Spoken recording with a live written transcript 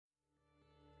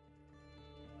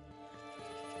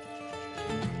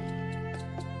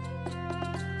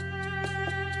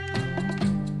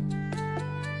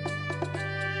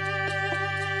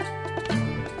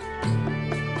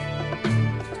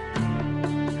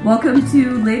Welcome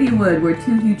to Ladywood, where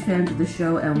two huge fans of the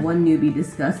show and one newbie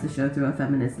discuss the show through a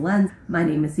feminist lens. My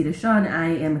name is Sita Shawn.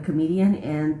 I am a comedian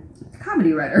and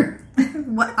comedy writer.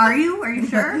 What are you? Are you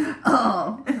sure?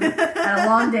 Oh, had a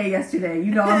long day yesterday.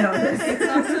 You all know this.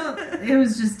 It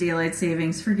was just daylight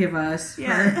savings. Forgive us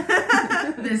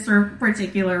for this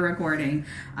particular recording.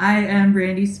 I am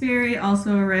Brandy Sperry,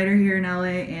 also a writer here in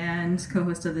LA and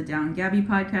co-host of the Down Gabby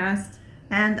podcast.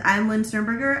 And I'm Lynn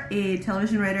Sternberger, a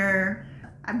television writer.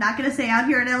 I'm not going to say out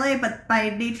here in LA, but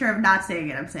by nature of not saying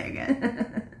it, I'm saying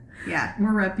it. Yeah. We're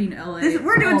repping LA.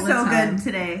 We're doing so good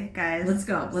today, guys. Let's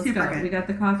go. Super good. We got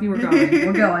the coffee. We're going.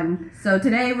 We're going. So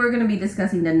today we're going to be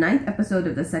discussing the 9th episode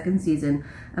of the 2nd season,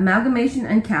 Amalgamation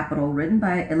and Capital, written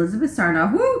by Elizabeth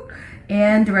Sarnoff,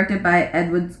 and directed by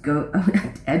Edwood.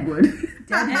 Deadwood.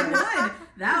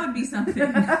 That would be something.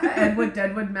 Edwood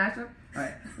Deadwood mashup. All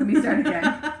right, let me start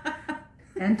again.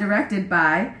 And directed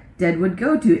by Deadwood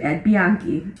Go-To, Ed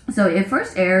Bianchi. So it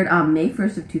first aired on May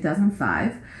 1st of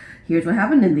 2005. Here's what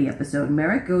happened in the episode.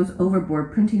 Merrick goes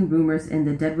overboard printing rumors in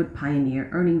the Deadwood Pioneer,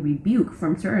 earning rebuke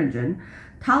from Swearingen.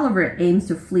 Tolliver aims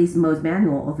to fleece Moe's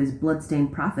manual of his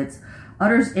bloodstained profits,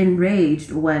 utters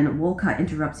enraged when Wolcott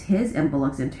interrupts his and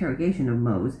Bullock's interrogation of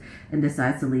Moe's and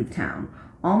decides to leave town.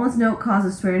 Alma's note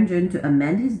causes Swearingen to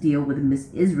amend his deal with Miss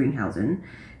Isringhausen.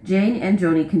 Jane and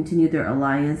Joni continue their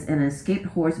alliance, and an escaped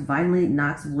horse violently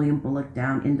knocks William Bullock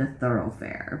down in the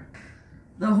thoroughfare.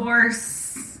 The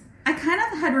horse... I kind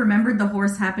of had remembered the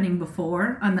horse happening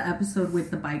before on the episode with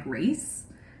the bike race.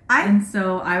 And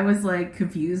so I was,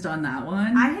 confused on that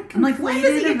one. I had conflated I'm like, when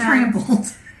does he get trampled?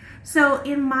 So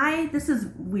this is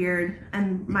weird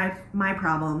and my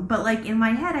problem, but, in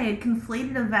my head I had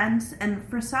conflated events, and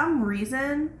for some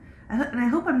reason... and I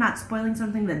hope I'm not spoiling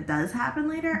something that does happen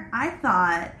later, I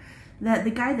thought that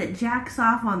the guy that jacks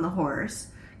off on the horse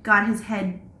got his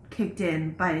head kicked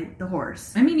in by the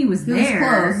horse. I mean, he was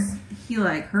there. Close. He,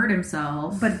 hurt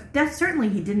himself. But certainly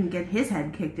he didn't get his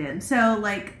head kicked in. So,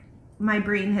 my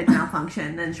brain had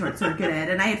malfunctioned and short-circuited,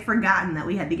 and I had forgotten that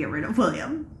we had to get rid of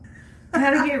William.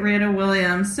 Had to get rid of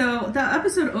William. So, the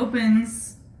episode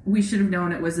opens... We should have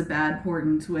known it was a bad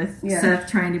portent with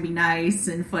Seth trying to be nice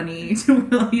and funny to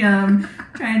William,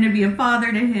 trying to be a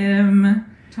father to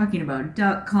him, talking about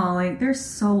duck calling. They're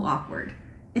so awkward.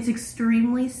 It's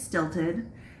extremely stilted,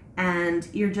 and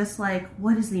you're just like,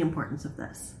 what is the importance of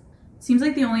this? Seems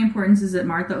like the only importance is that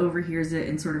Martha overhears it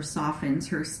and sort of softens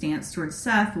her stance towards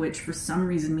Seth, which for some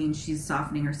reason means she's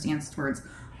softening her stance towards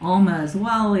Alma as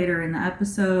well later in the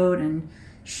episode, and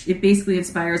it basically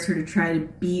inspires her to try to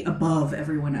be above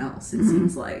everyone else, it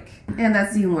seems like. And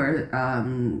that scene where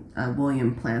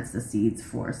William plants the seeds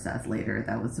for Seth later,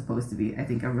 that was supposed to be, I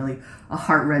think, a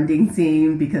heart-rending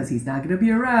scene because he's not going to be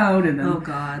around. And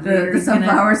then the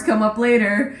sunflowers come up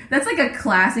later. That's like a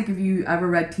classic if you ever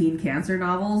read teen cancer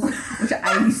novels, which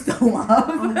I used to love.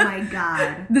 Oh my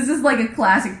God. This is like a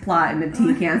classic plot in a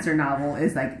teen cancer novel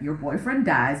is your boyfriend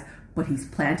dies, but he's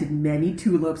planted many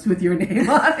tulips with your name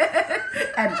on it.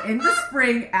 And in the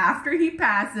spring, after he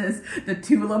passes, the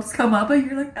tulips come up and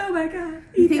you're like, oh my God.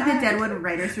 You think the Deadwood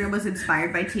Writers' Room was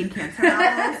inspired by teen cancer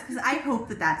novels? Because I hope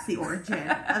that's the origin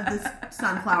of this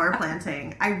sunflower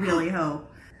planting. I really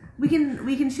hope. We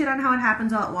can shit on how it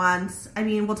happens all at once. I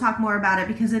mean, we'll talk more about it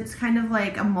because it's kind of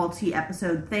like a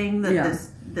multi-episode thing that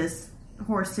this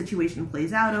horse situation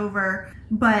plays out over.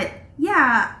 But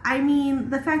yeah, I mean,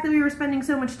 the fact that we were spending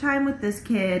so much time with this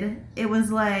kid, it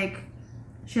was like,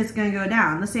 shit's gonna go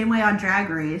down. The same way on Drag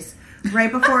Race.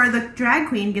 Right before the drag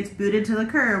queen gets booted to the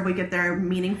curb, we get their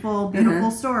meaningful,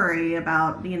 beautiful story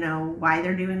about, why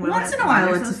they're doing what once in a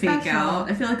while it's a fake out.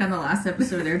 I feel like on the last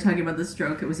episode they were talking about the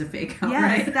stroke, it was a fake out, yes,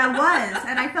 right? That was.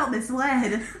 And I felt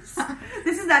misled.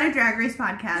 This is not a Drag Race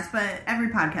podcast, but every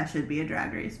podcast should be a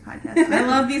Drag Race podcast. I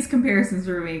love these comparisons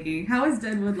we're making. How is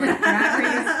Deadwood like Drag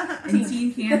Race and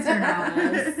teen cancer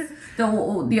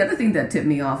novels? The other thing that tipped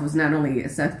me off was not only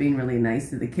Seth being really nice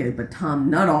to the kid, but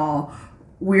Tom Nuttall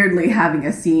weirdly having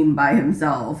a scene by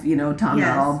himself. Tom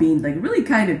Nuttall being really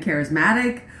kind of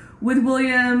charismatic with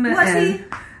William. Was he?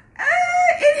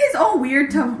 In his own weird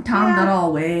Tom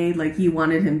Nuttall way. He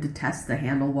wanted him to test the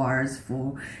handlebars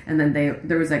and then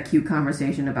there was that cute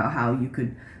conversation about how you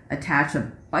could attach a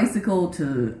bicycle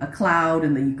to a cloud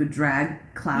and then you could drag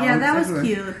clouds. Yeah, that everywhere. was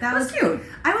cute. That was cute.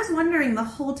 I was wondering the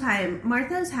whole time,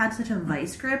 Martha's had such a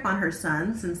vice grip on her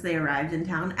son since they arrived in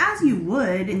town, as you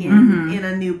would in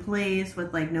a new place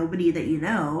with nobody that you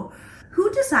know.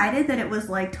 Who decided that it was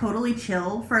totally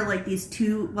chill for these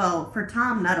two, for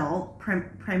Tom Nuttall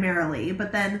primarily,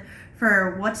 but then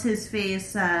for what's his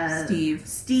face,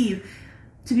 Steve.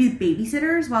 to be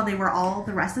babysitters while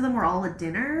the rest of them were all at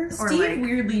dinner. Steve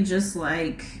weirdly just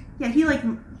like... Yeah, he like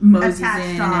moseys attached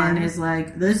in on. and is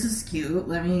like, this is cute,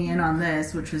 let me in on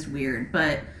this, which was weird.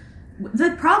 But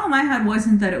the problem I had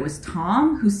wasn't that it was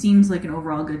Tom, who seems like an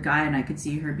overall good guy, and I could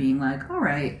see her being like, all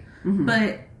right. Mm-hmm.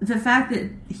 But the fact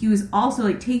that he was also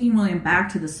like taking William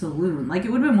back to the saloon, like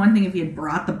it would have been one thing if he had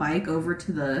brought the bike over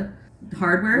to the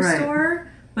hardware store.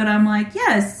 But I'm like,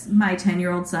 yes, my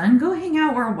 10-year-old son, go hang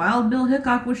out where Wild Bill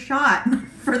Hickok was shot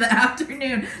for the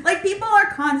afternoon. Like, people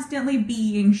are constantly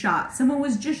being shot. Someone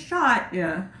was just shot.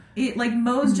 Yeah.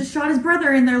 Mose just shot his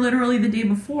brother in there literally the day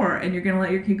before, and you're going to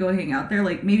let your kid go hang out there?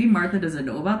 Like, maybe Martha doesn't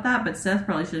know about that, but Seth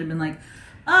probably should have been like,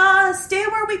 stay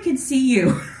where we can see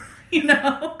you. You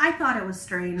know? I thought it was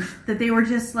strange that they were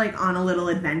just, like, on a little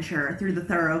adventure through the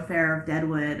thoroughfare of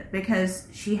Deadwood, because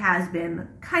she has been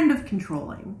kind of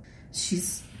controlling.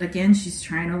 She's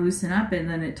trying to loosen up, and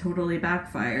then it totally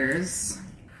backfires.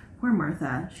 Poor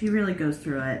Martha. She really goes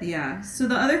through it. Yeah. So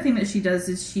the other thing that she does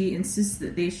is she insists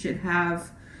that they should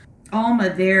have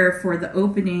Alma there for the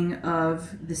opening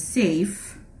of the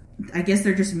safe. I guess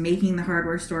they're just making the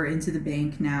hardware store into the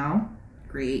bank now.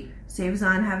 Great. Saves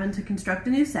on having to construct a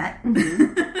new set.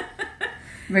 Mm-hmm.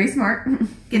 Very smart.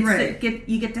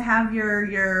 You get to have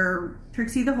your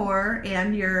Trixie the Whore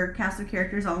and your cast of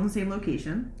characters all in the same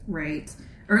location. Right.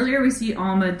 Earlier we see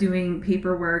Alma doing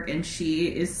paperwork, and she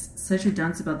is such a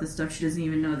dunce about this stuff. She doesn't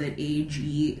even know that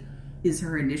AG is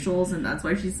her initials, and that's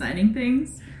why she's signing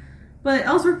things. But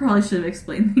Ellsworth probably should have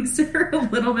explained things to her a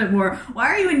little bit more. Why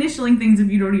are you initialing things if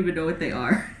you don't even know what they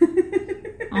are?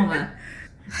 Alma.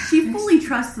 She fully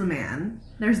trusts the man.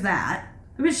 There's that.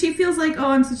 But she feels like, oh,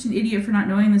 I'm such an idiot for not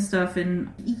knowing this stuff.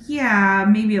 And yeah,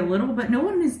 maybe a little, but no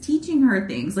one is teaching her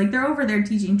things. Like, they're over there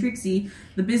teaching Trixie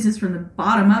the business from the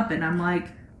bottom up. And I'm like,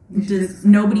 does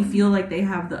nobody feel like they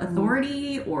have the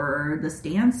authority or the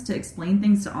stance to explain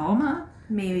things to Alma?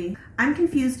 Maybe. I'm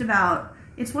confused about...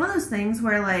 It's one of those things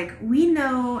where, like, we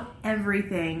know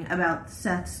everything about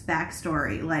Seth's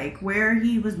backstory. Like, where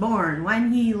he was born,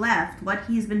 when he left, what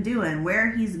he's been doing,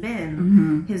 where he's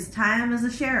been, his time as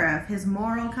a sheriff, his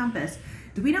moral compass.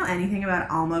 Do we know anything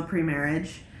about Alma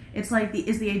pre-marriage? It's like,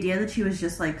 is the idea that she was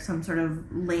just, like, some sort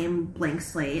of lame blank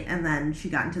slate, and then she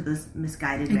got into this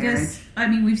misguided marriage? I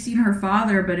mean, we've seen her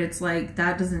father, but it's like,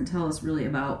 that doesn't tell us really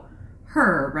about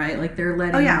her, right? Like, they're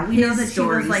letting we know that she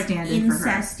was like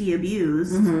incesty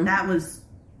abused. That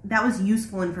was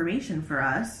useful information for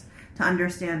us to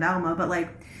understand Alma. But like,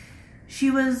 she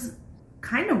was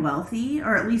kind of wealthy,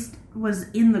 or at least was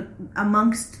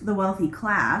amongst the wealthy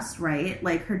class, right?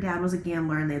 Like, her dad was a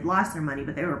gambler and they'd lost their money,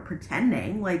 but they were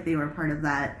pretending like they were part of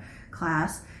that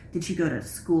class. Did she go to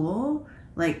school?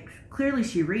 Like, clearly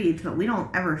she reads, but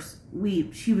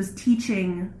she was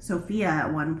teaching Sophia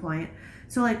at one point.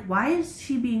 So, like, why is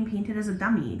she being painted as a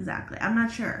dummy exactly? I'm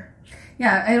not sure.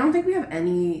 Yeah, I don't think we have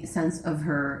any sense of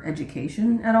her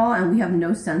education at all, and we have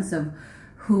no sense of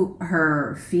who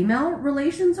her female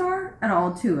relations are at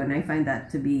all, too. And I find that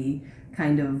to be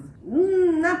kind of,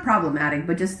 not problematic,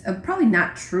 but just probably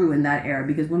not true in that era,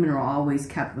 because women are always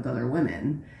kept with other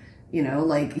women. You know,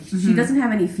 like, she doesn't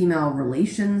have any female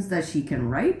relations that she can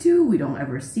write to. We don't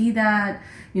ever see that.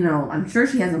 You know, I'm sure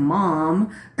she has a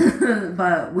mom,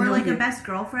 but we or don't like a best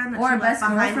girlfriend that she left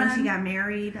behind when she got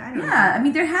married. I don't know. Yeah, I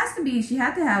mean, there has to be. She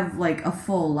had to have like a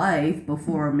full life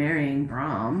before marrying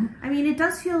Brom. I mean, it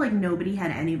does feel like nobody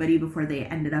had anybody before they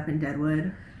ended up in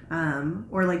Deadwood.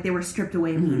 Or like they were stripped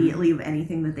away immediately of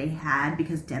anything that they had,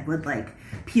 because Deadwood like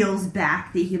peels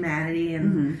back the humanity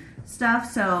and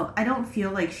stuff. So I don't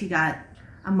feel like she got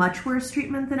a much worse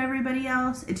treatment than everybody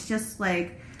else. It's just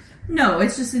like, no,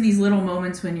 it's just in these little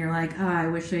moments when you're like, oh, I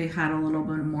wish I had a little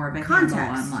bit more of a context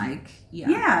handle on, like,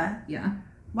 yeah.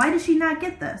 Why does she not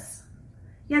get this?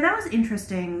 Yeah, that was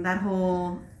interesting. That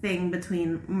whole thing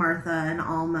between Martha and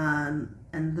Alma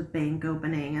and the bank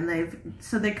opening, and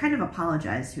they kind of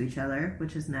apologize to each other,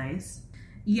 which is nice.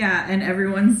 Yeah, and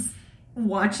everyone's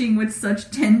watching with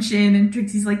such tension, and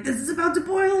Trixie's like, this is about to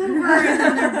boil over, and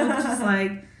then they're both just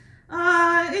like,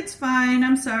 it's fine,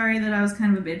 I'm sorry that I was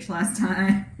kind of a bitch last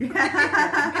time.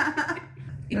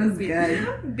 It was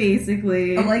good.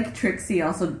 Basically. I like Trixie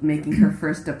also making her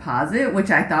first deposit, which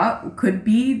I thought could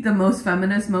be the most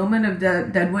feminist moment of the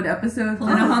Deadwood episode.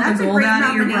 Pulling a hunk of gold out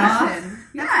of your bra. That's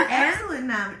an excellent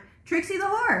nomination. Trixie the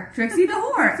Whore. Trixie the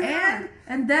Whore.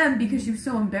 And then, because she was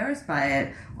so embarrassed by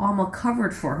it, Alma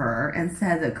covered for her and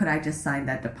said that, could I just sign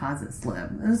that deposit slip?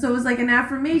 And so it was like an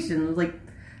affirmation. It was like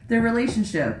their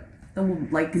relationship,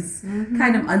 is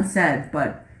kind of unsaid,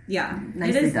 but yeah,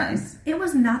 nicely done. Nice. It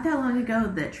was not that long ago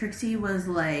that Trixie was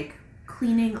like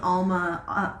cleaning Alma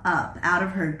up out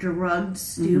of her drugged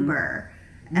stupor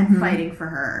and fighting for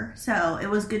her. So it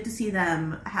was good to see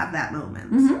them have that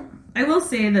moment. I will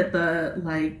say that the,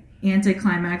 like,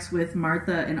 anticlimax with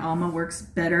Martha and Alma works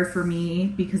better for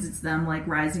me because it's them, like,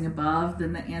 rising above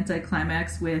than the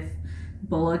anticlimax with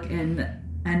Bullock and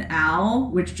Al,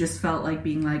 which just felt like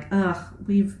being like, ugh,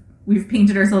 we've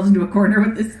painted ourselves into a corner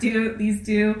with these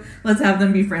two. Let's have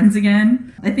them be friends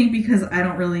again. I think because I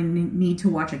don't really need to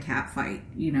watch a cat fight,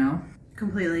 you know?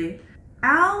 Completely.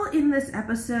 Al, in this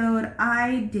episode,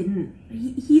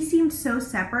 he seemed so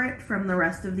separate from the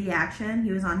rest of the action.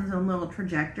 He was on his own little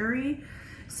trajectory.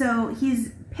 So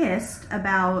he's pissed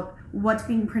about what's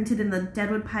being printed in the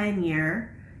Deadwood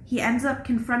Pioneer. He ends up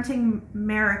confronting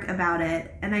Merrick about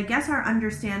it. And I guess our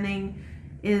understanding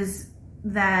is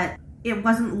that it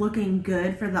wasn't looking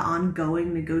good for the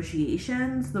ongoing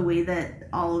negotiations, the way that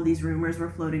all of these rumors were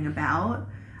floating about.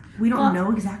 We don't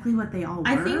know exactly what they all were.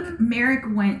 I think Merrick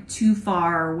went too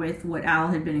far with what Al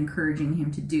had been encouraging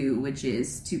him to do, which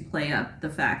is to play up the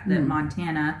fact that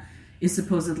Montana is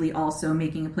supposedly also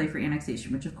making a play for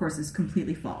annexation, which of course is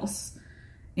completely false.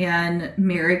 And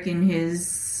Merrick, in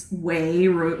his way,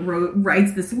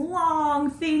 writes this long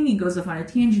thing. He goes off on a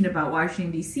tangent about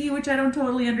Washington, D.C., which I don't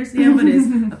totally understand, but is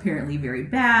apparently very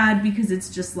bad because it's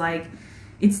just like,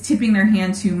 it's tipping their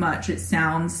hand too much. It's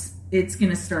going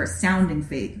to start sounding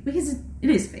fake because it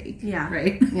is fake. Yeah.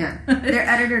 Right? Yeah. Their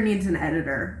editor needs an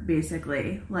editor,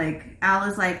 basically. Like, Al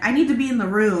is like, I need to be in the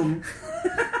room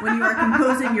when you are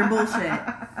composing your bullshit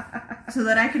so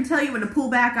that I can tell you when to pull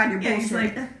back on your bullshit. He's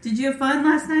like, did you have fun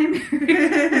last night,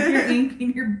 Merrick? Your ink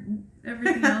and your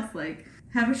everything else? Like,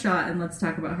 have a shot and let's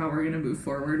talk about how we're going to move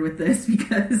forward with this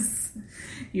because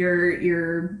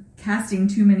you're casting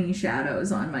too many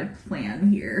shadows on my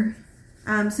plan here.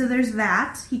 So there's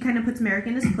that. He kind of puts Merrick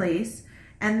in his place.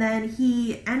 And then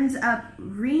he ends up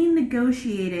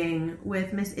renegotiating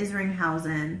with Miss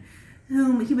Isringhausen,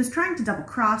 whom he was trying to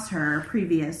double-cross her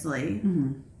previously.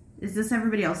 Mm-hmm. Is this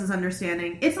everybody else's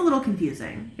understanding? It's a little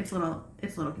confusing. It's a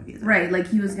little confusing. Right, like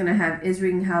he was going to have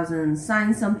Isringhausen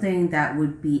sign something that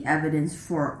would be evidence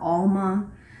for Alma,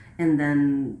 and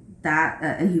then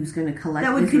that he was going to collect...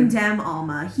 That would condemn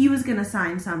Alma. He was going to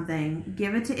sign something,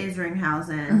 give it to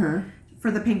Isringhausen... for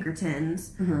the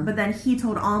Pinkertons, but then he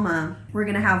told Alma, we're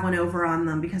going to have one over on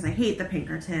them because I hate the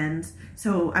Pinkertons,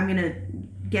 so I'm going to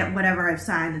get whatever I've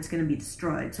signed that's going to be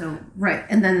destroyed. So right,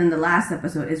 and then in the last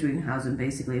episode, Isringhausen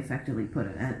basically effectively put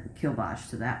a kibosh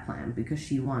to that plan because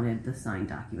she wanted the signed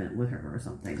document with her or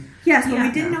something. Yes, but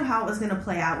we didn't know how it was going to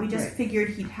play out. We just figured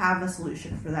he'd have a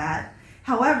solution for that.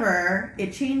 However,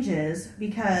 it changes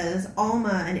because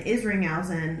Alma and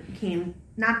Isringhausen came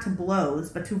not to blows,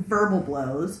 but to verbal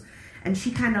blows. And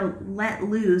she kind of let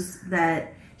loose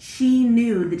that she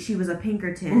knew that she was a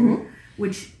Pinkerton,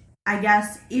 which I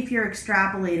guess if you're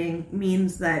extrapolating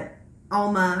means that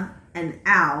Alma and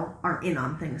Al are in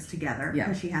on things together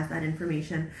because she has that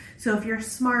information. So if you're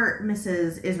smart,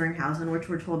 Mrs. Isringhausen, which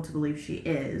we're told to believe she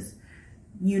is,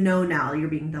 you know now you're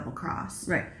being double-crossed.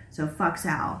 Right. So fuck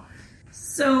Al.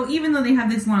 So even though they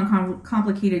have this long,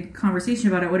 complicated conversation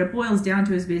about it, what it boils down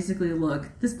to is basically, look,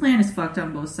 this plan is fucked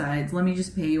on both sides. Let me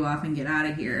just pay you off and get out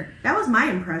of here. That was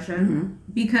my impression.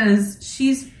 Because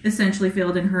she's essentially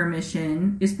failed in her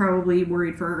mission, is probably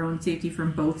worried for her own safety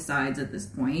from both sides at this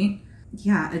point.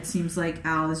 Yeah, it seems like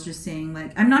Al is just saying,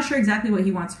 like, I'm not sure exactly what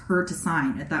he wants her to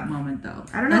sign at that moment, though.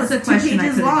 I don't know. That's it's the question 2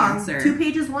 pages I couldn't long. answer. 2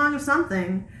 pages long of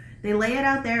something. They lay it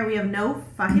out there. We have no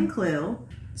fucking clue.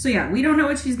 So yeah, we don't know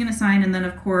what she's going to sign, and then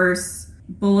of course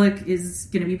Bullock is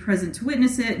going to be present to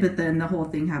witness it, but then the whole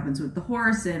thing happens with the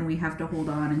horse, and we have to hold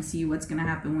on and see what's going to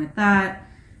happen with that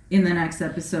in the next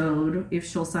episode, if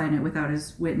she'll sign it without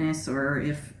his witness, or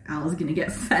if Al is going to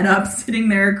get fed up sitting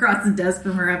there across the desk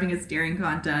from her having a staring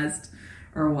contest,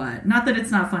 or what. Not that it's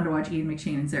not fun to watch Ian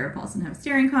McShane and Sarah Paulson have a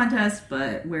staring contest,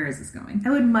 but where is this going? I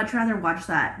would much rather watch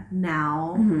that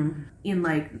now in,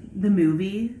 like, the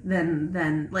movie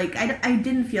than like, I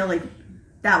didn't feel like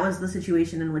that was the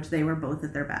situation in which they were both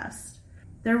at their best.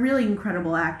 They're really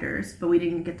incredible actors, but we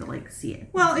didn't get to, like, see it.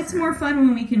 Well, it's more fun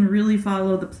when we can really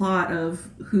follow the plot of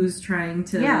who's trying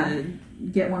to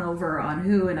get one over on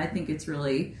who, and I think it's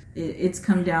really, it's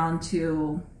come down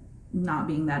to not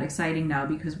being that exciting now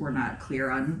because we're not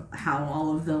clear on how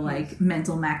all of the, like,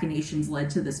 mental machinations led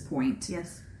to this point.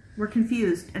 Yes. We're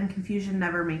confused, and confusion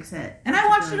never makes it. And I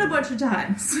watched it a bunch of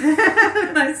times.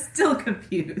 And I'm still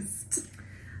confused.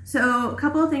 So, a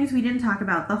couple of things we didn't talk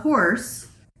about. The horse,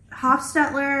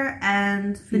 Hofstetler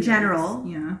and the general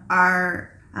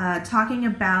are talking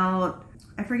about,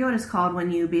 I forget what it's called when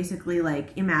you basically,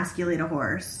 like, emasculate a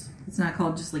horse. It's not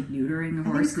called just like neutering a think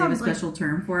horse. it's They have a called, like- special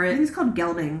term for I think it. it's called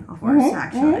gelding a horse,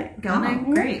 actually. Gelding?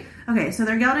 Oh, great. Okay, so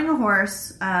they're gelding a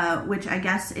horse, which I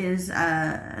guess is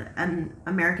an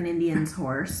American Indian's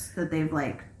horse that they've,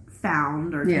 like,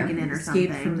 found or taken in or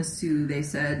Escaped something. from the Sioux, they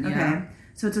said. Okay. Yeah.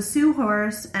 So it's a Sioux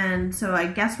horse, and so I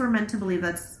guess we're meant to believe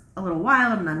that's a little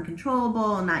wild and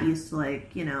uncontrollable and not used to,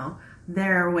 like, you know,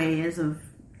 their ways of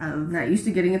Not used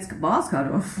to getting its balls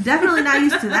cut off. definitely not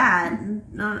used to that.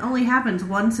 It only happens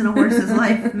once in a horse's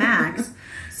life, max.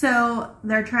 So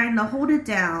they're trying to hold it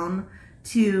down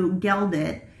to geld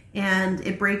it, and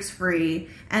it breaks free.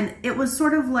 And it was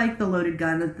sort of like the loaded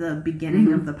gun at the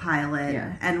beginning of the pilot.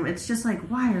 Yeah. And it's just like,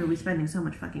 why are we spending so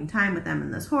much fucking time with them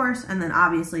and this horse? And then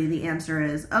obviously the answer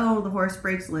is, oh, the horse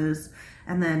breaks loose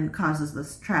and then causes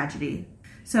this tragedy.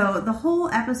 So the whole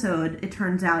episode, it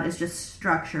turns out, is just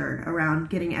structured around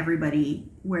getting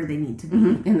everybody where they need to be.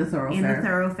 In the thoroughfare. In the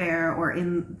thoroughfare or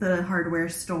in the hardware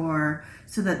store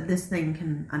so that this thing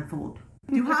can unfold.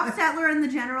 Do Hofstadter and the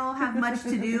General have much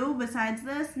to do besides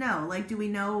this? No. Like, do we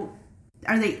know...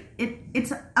 Are they...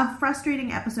 It's a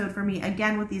frustrating episode for me,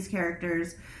 again, with these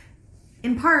characters.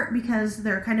 In part because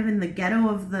they're kind of in the ghetto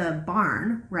of the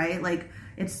barn, right? Like,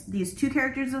 it's these two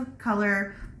characters of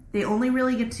color... They only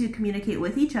really get to communicate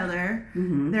with each other.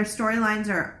 Their storylines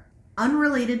are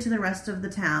unrelated to the rest of the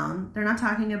town. They're not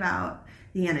talking about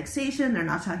the annexation. They're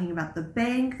not talking about the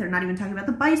bank. They're not even talking about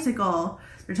the bicycle.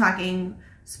 They're talking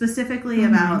specifically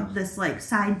about this, like,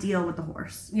 side deal with the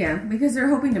horse. Yeah, because they're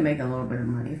hoping to make a little bit of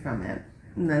money from it.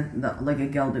 Like a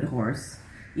gelded horse.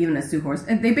 Even a Sioux horse.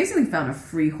 And they basically found a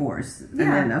free horse. And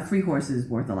then a free horse is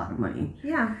worth a lot of money.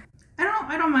 Yeah.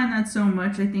 I don't mind that so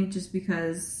much. I think just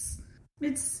because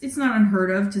it's not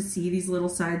unheard of to see these little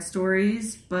side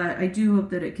stories, but I do hope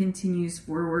that it continues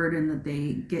forward and that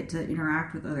they get to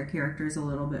interact with other characters a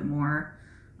little bit more,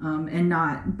 and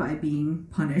not by being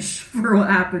punished for what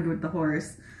happened with the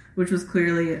horse, which was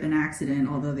clearly an accident,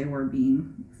 although they were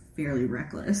being fairly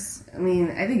reckless. I mean,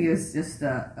 I think it was just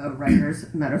a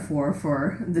writer's metaphor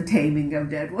for the taming of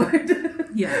Deadwood.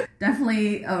 Yeah.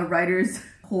 Definitely a writer's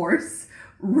horse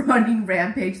running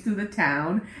rampage through the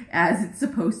town as it's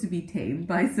supposed to be tamed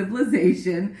by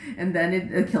civilization, and then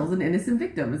it kills an innocent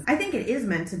victim. I think it is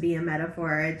meant to be a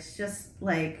metaphor. It's just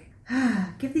like,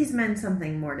 give these men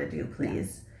something more to do,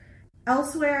 please. Yeah.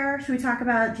 Elsewhere, should we talk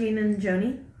about Jane and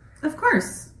Joni? Of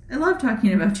course. I love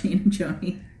talking about Jane and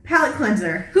Joni. Palate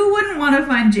cleanser. Who wouldn't want to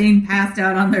find Jane passed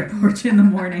out on their porch in the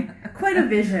morning? Quite a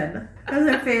vision. As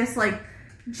her face, like,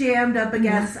 jammed up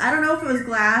against, I don't know if it was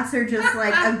glass or just,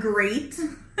 like, a grate.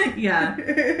 Yeah.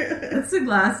 It's the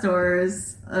glass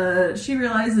doors. She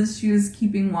realizes she was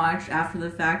keeping watch after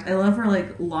the fact. I love her,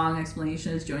 like, long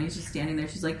explanation as Joni's just standing there.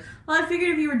 She's like, well, I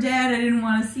figured if you were dead, I didn't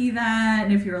want to see that.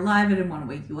 And if you're alive, I didn't want to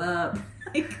wake you up.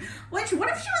 Like, what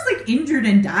if she was, like, injured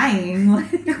and dying?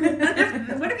 Like,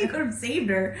 what if you could have saved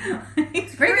her?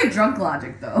 It's very good drunk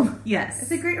logic, though. Yes.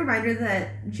 It's a great reminder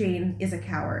that Jane is a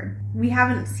coward. We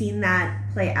haven't seen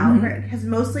that play out, because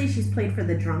mostly she's played for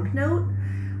the drunk note,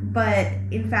 but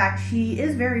in fact, she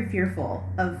is very fearful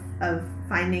of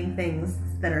finding things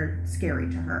that are scary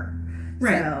to her.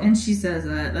 Right, So, and she says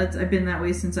that. I've been that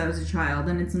way since I was a child,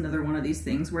 and it's another one of these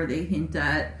things where they hint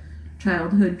at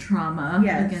childhood trauma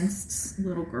against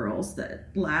little girls that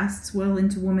lasts well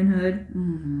into womanhood.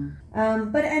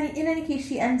 but in any case,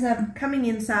 she ends up coming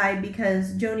inside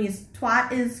because Joni's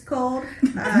twat is cold.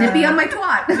 Nippy on my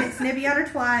twat. It's nippy on her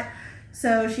twat.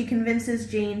 So she convinces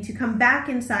Jane to come back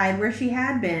inside where she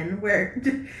had been.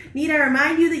 Need I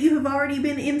remind you that you have already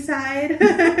been inside?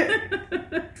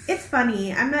 It's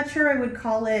funny. I'm not sure I would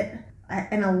call it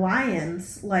an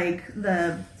alliance like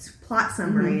the plot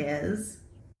summary is.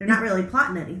 They're not really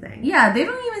plotting anything. Yeah, they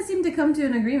don't even seem to come to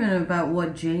an agreement about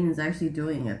what Jane is actually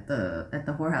doing at the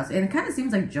whorehouse. And it kind of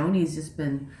seems like Joni's just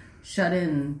been shut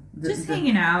in.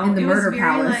 Hanging out. In the murder was very,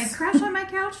 palace. Like, crash on my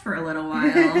couch for a little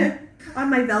while. On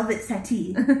my velvet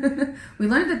settee. We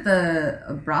learned that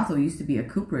the brothel used to be a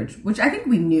cooperage, which I think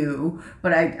we knew,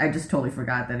 but I just totally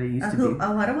forgot that it used to be.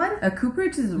 A what? A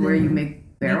cooperage is where you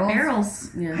make barrels. Make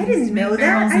barrels. Yeah. I didn't know that.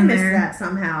 barrels I in missed there. that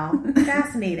somehow.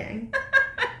 Fascinating.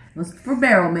 It was for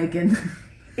barrel making,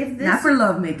 If this, not for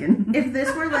love making. if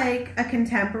this were like a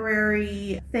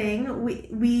contemporary thing,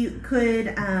 we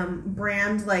could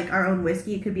brand like our own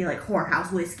whiskey. It could be like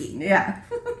whorehouse whiskey. Yeah.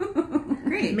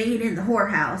 Great. Made in the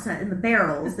whorehouse, in the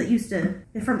barrels that used to,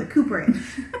 from the cooperage.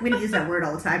 We don't use that word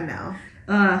all the time now.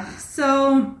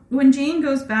 So when Jane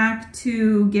goes back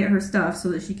to get her stuff so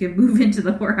that she can move into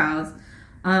the whorehouse,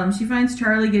 she finds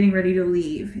Charlie getting ready to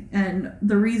leave. And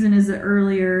the reason is that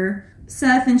earlier,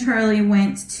 Seth and Charlie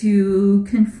went to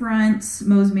confront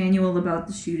Mose Manuel about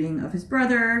the shooting of his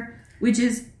brother, which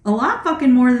is a lot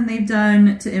fucking more than they've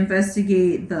done to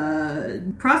investigate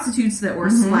the prostitutes that were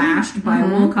slashed by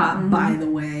Wolcott, by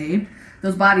the way.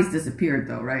 Those bodies disappeared,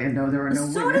 though, right? And no, there were no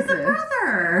So witnesses. did the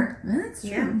brother. That's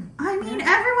true. Yeah. I mean,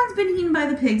 everyone's been eaten by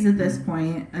the pigs at this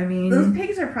point. I mean... Those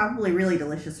pigs are probably really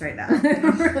delicious right now. They're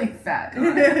really fat.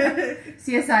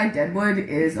 CSI Deadwood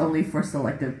is only for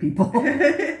selective people.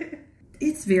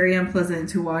 It's very unpleasant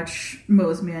to watch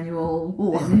Mose Manuel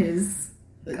in his,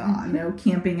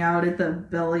 camping out at the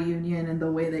Bella Union and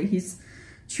the way that he's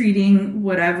treating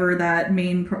whatever that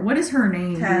main... what is her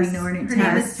name? Tess. Do we know her name? Her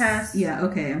name is Tess. Yeah,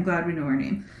 okay. I'm glad we know her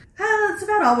name. That's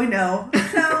about all we know.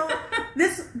 So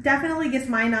this definitely gets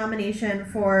my nomination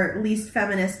for least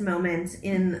feminist moment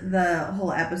in the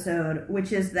whole episode,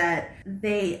 which is that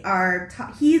they are...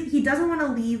 he doesn't want to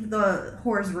leave the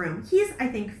whore's room. He's, I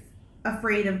think,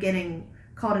 afraid of getting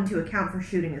called into account for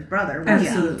shooting his brother, which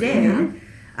he did.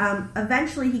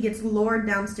 Eventually, he gets lured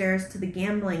downstairs to the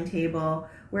gambling table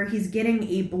where he's getting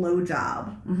a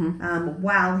blowjob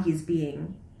while he's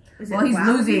being... He's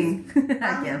losing.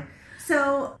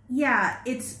 So, yeah,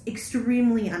 it's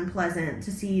extremely unpleasant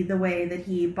to see the way that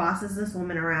he bosses this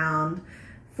woman around,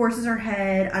 forces her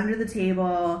head under the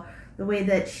table, the way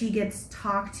that she gets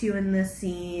talked to in this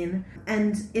scene.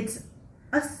 And it's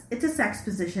a sex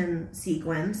position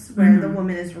sequence where the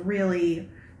woman is really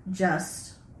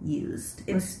just used.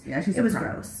 It was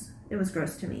gross. It was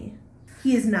gross to me.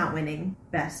 He is not winning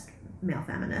best male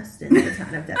feminist in the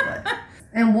town of Deadwood.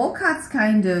 And Wolcott's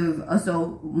kind of...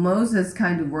 So Moses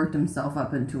kind of worked himself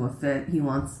up into a fit. He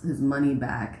wants his money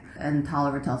back. And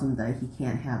Tolliver tells him that he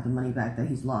can't have the money back that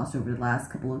he's lost over the last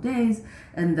couple of days.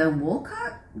 And then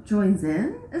Wolcott joins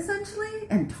in, essentially,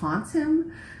 and taunts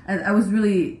him. And I was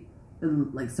really,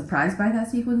 surprised by that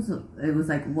sequence. It was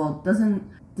like, well,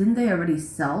 didn't they already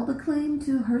sell the claim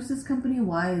to Hearst's company?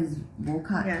 Why is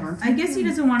Wolcott taunting I guess he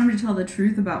doesn't want him to tell the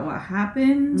truth about what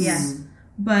happened. Yes.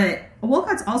 But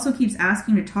Wolcott also keeps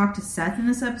asking to talk to Seth in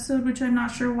this episode, which I'm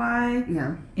not sure why.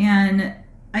 Yeah. And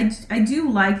I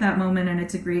do like that moment, and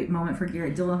it's a great moment for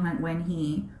Garrett Dillahunt when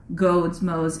he goads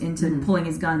Mose into pulling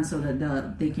his gun so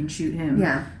that they can shoot him.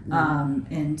 Yeah.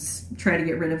 And try to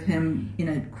get rid of him in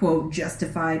a, quote,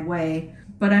 justified way.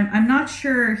 But I'm not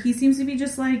sure. He seems to be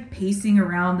just pacing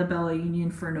around the Bella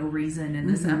Union for no reason in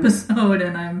this episode,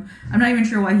 and I'm not even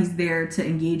sure why he's there to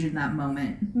engage in that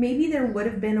moment. Maybe there would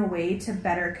have been a way to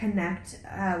better connect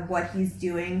what he's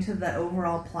doing to the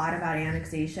overall plot about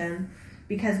annexation,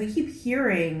 because we keep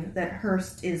hearing that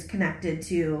Hearst is connected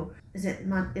to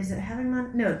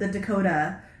the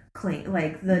Dakota claim,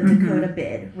 the Dakota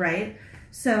bid, right?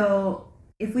 So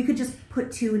if we could just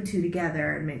put 2 and 2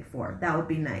 together and make 4, that would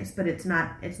be nice. But it's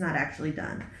not actually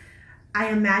done. I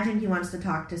imagine he wants to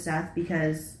talk to Seth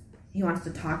because he wants to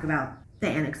talk about the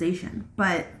annexation.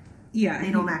 But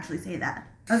they don't actually say that.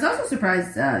 I was also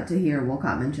surprised to hear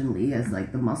Wolcott mention Lee as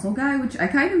the muscle guy, which I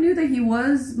kind of knew that he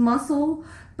was muscle,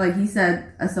 but he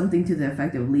said something to the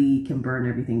effect of Lee can burn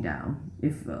everything down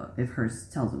if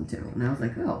Hearst tells him to, and I was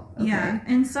like, oh, okay. Yeah,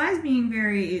 and Sai's being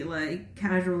very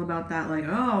casual about that,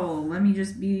 oh, let me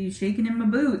just be shaking in my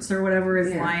boots or whatever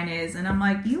his line is, and I'm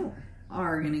like, you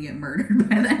are gonna get murdered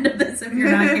by the end of this if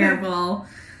you're not careful.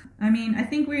 I mean, I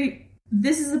think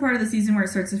this is the part of the season where it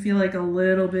starts to feel like a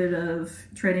little bit of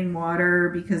treading water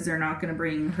because they're not going to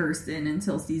bring Hearst in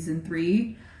until season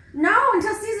 3. No,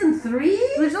 until season 3?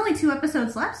 There's only 2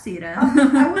 episodes left, Sita.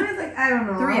 I wanted, I don't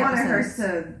know. 3 I wanted episodes. Hearst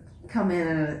to come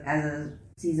in as a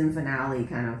season finale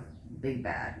kind of big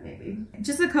bad, maybe.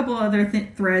 Just a couple other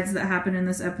threads that happened in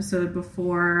this episode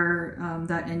before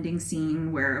that ending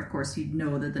scene where, of course, you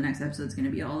know that the next episode's going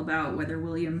to be all about whether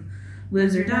William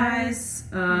lives or dies.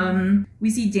 We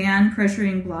see Dan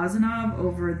pressuring Blazanov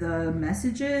over the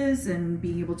messages and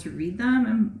being able to read them,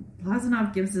 and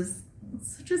Blazanov gives us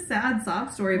such a sad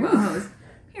sob story about how his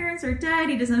parents are dead,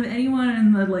 he doesn't have anyone,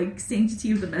 and the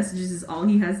sanctity of the messages is all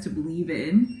he has to believe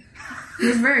in.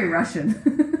 He's very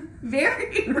Russian.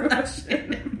 Very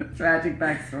Russian. Tragic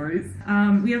backstories.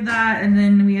 We have that, and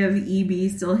then we have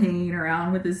EB still hanging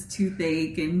around with his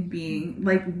toothache and being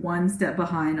one step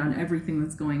behind on everything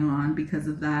that's going on because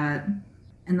of that.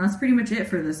 And that's pretty much it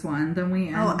for this one. Then we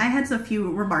end. Oh, I had a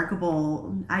few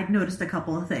remarkable... I noticed a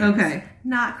couple of things. Okay.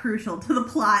 Not crucial to the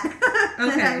plot that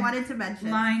I wanted to mention.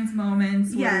 Lines,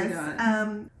 moments, yes.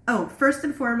 First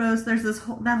and foremost, there's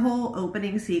that whole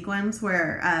opening sequence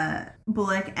where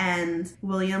Bullock and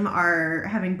William are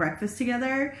having breakfast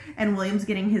together, and William's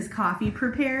getting his coffee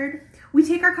prepared. We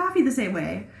take our coffee the same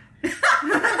way.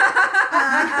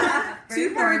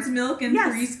 2 parts milk and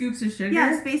Yes. 3 scoops of sugar.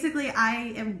 Yes, basically,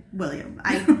 I am William.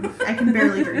 I can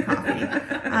barely drink coffee.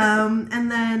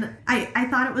 And then I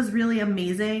thought it was really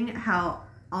amazing how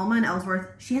Alma and Ellsworth,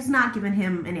 she has not given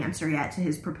him an answer yet to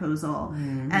his proposal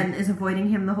and is avoiding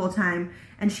him the whole time.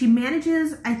 And she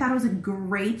manages, I thought it was a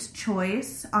great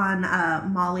choice on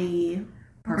Molly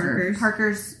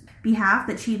Parker's behalf,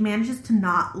 that she manages to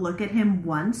not look at him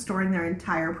once during their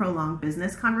entire prolonged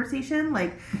business conversation.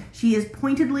 Like, she is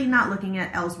pointedly not looking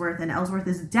at Ellsworth, and Ellsworth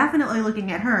is definitely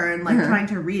looking at her and, like, trying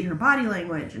to read her body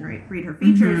language and read her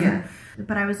features.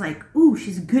 But I was like, ooh,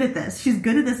 she's good at this. She's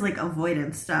good at this, like,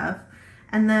 avoidance stuff.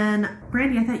 And then,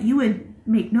 Brandy, I thought you would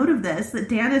make note of this, that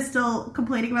Dan is still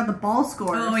complaining about the ball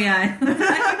scores. Oh, yeah.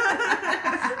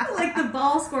 Like, the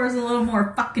ball score is a little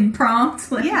more fucking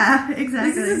prompt. Like, Yeah,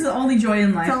 exactly. this is his only joy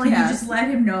in life. all Can he you has. just let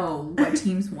him know what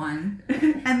teams won?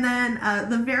 And then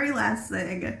the very last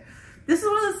thing, this is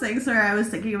one of those things where I was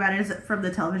thinking about it is from the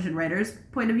television writer's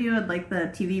point of view and like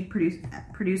the TV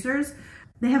producers.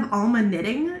 They have Alma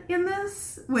knitting in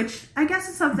this, which I guess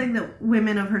is something that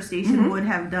women of her station would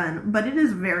have done, but it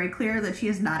is very clear that she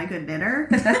is not a good knitter.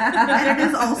 And it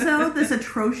is also this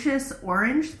atrocious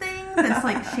orange thing that's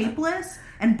like shapeless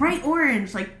and bright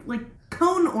orange, like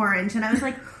cone orange, and I was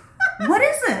like, what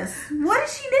is this? What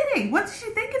is she knitting? What does she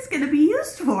think it's going to be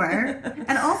used for?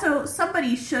 And also,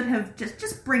 somebody should have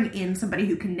just bring in somebody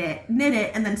who can knit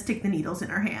it, and then stick the needles in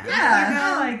her hand. Yeah,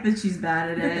 I like that she's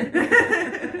bad at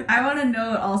it. I want to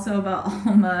note also about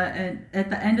Alma, and at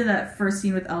the end of that first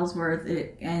scene with Ellsworth,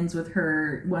 it ends with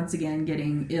her once again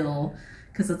getting ill,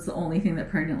 because that's the only thing that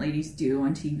pregnant ladies do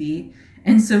on TV.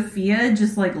 And Sophia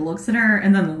just, like, looks at her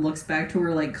and then looks back to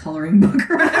her, like, coloring book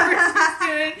or whatever she's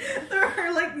doing.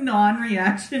 Her, like,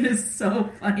 non-reaction is so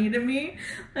funny to me.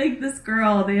 Like, this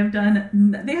girl, they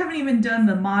haven't even done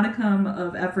the modicum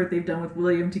of effort they've done with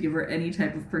William to give her any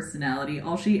type of personality.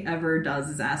 All she ever does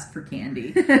is ask for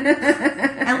candy.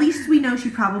 At least we know she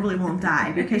probably won't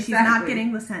die, because she's not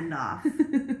getting the send-off.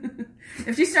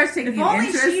 If she starts taking If only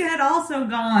interest, she had also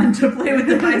gone to play with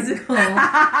the bicycle.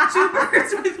 2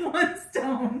 birds with 1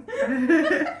 stone.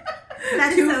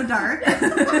 That is so dark. 2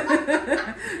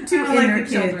 I like inner the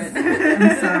kids.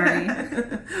 I'm sorry.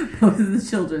 Both of the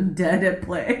children dead at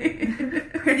play.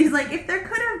 Brady's like, if there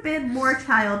could have been more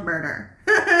child murder.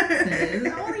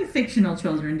 Only fictional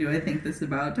children do I think this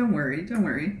about. Don't worry. I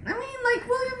mean, like,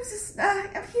 William's just,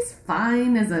 he's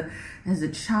fine as a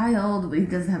child, but he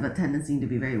does have a tendency to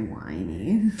be very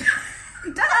whiny.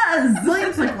 He does!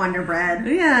 William's like Wonder Bread.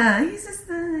 Yeah, he's just,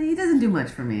 he doesn't do much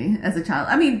for me as a child.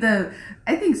 I mean,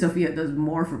 I think Sophia does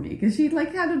more for me, because she,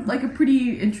 like, had a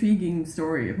pretty intriguing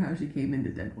story of how she came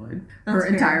into Deadwood. That's Her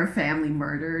fair. entire family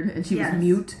murdered, and she was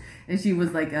mute, and she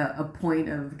was, like, a point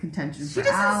of contention for She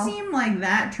doesn't Al. seem like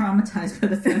that traumatized by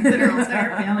the fact that her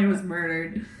entire family was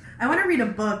murdered. I want to read a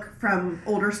book from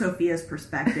older Sophia's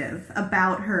perspective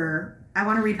about her. I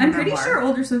want to read her I'm pretty memoir. sure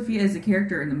older Sophia is a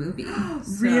character in the movie.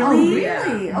 Really? Oh, Yeah.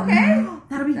 really? Okay.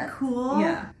 That'll be cool.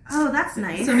 Yeah. Oh, that's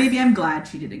nice. So maybe I'm glad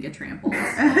she didn't get trampled.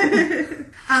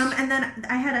 And then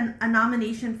I had a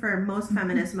nomination for most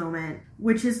feminist moment,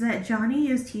 which is that Johnny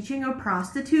is teaching a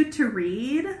prostitute to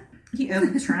read.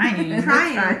 I'm trying.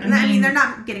 Trying. I mean, they're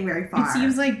not getting very far. It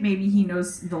seems like maybe he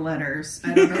knows the letters.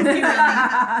 I don't know if he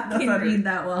really can read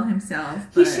that well himself.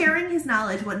 He's but sharing his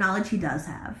knowledge, what knowledge he does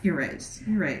have. You're right. He's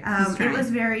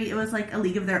trying. It was like a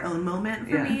League of Their Own moment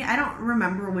for Yeah. me. I don't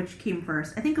remember which came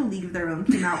first. I think A League of Their Own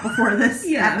came out before this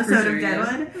Yeah, for episode sure, of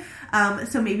yeah. Deadwood.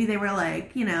 So maybe they were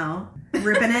like,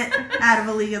 ripping it out of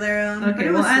A League of Their Own. But Okay, it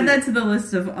we'll was add sweet. that to the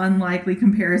list of unlikely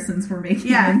comparisons we're making.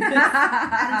 Yeah.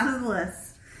 Add it to the list.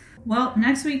 Well,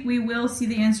 next week we will see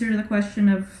the answer to the question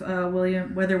of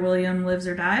whether William lives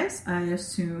or dies, I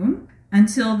assume.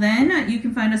 Until then, you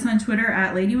can find us on Twitter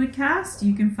at LadywoodCast.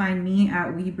 You can find me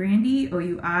at WeeBrandy,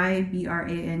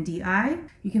 OUIBRANDI.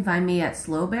 You can find me at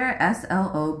Slowbear,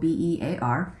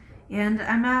 SLOBEAR. And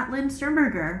I'm at Lynn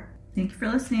Sternberger. Thank you for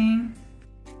listening.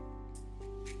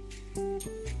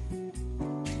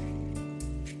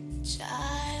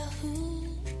 Childhood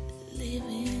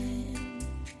living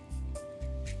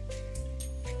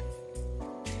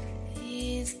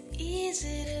is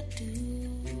easy to do.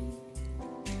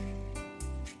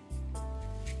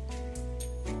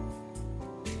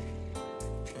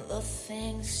 The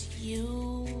things you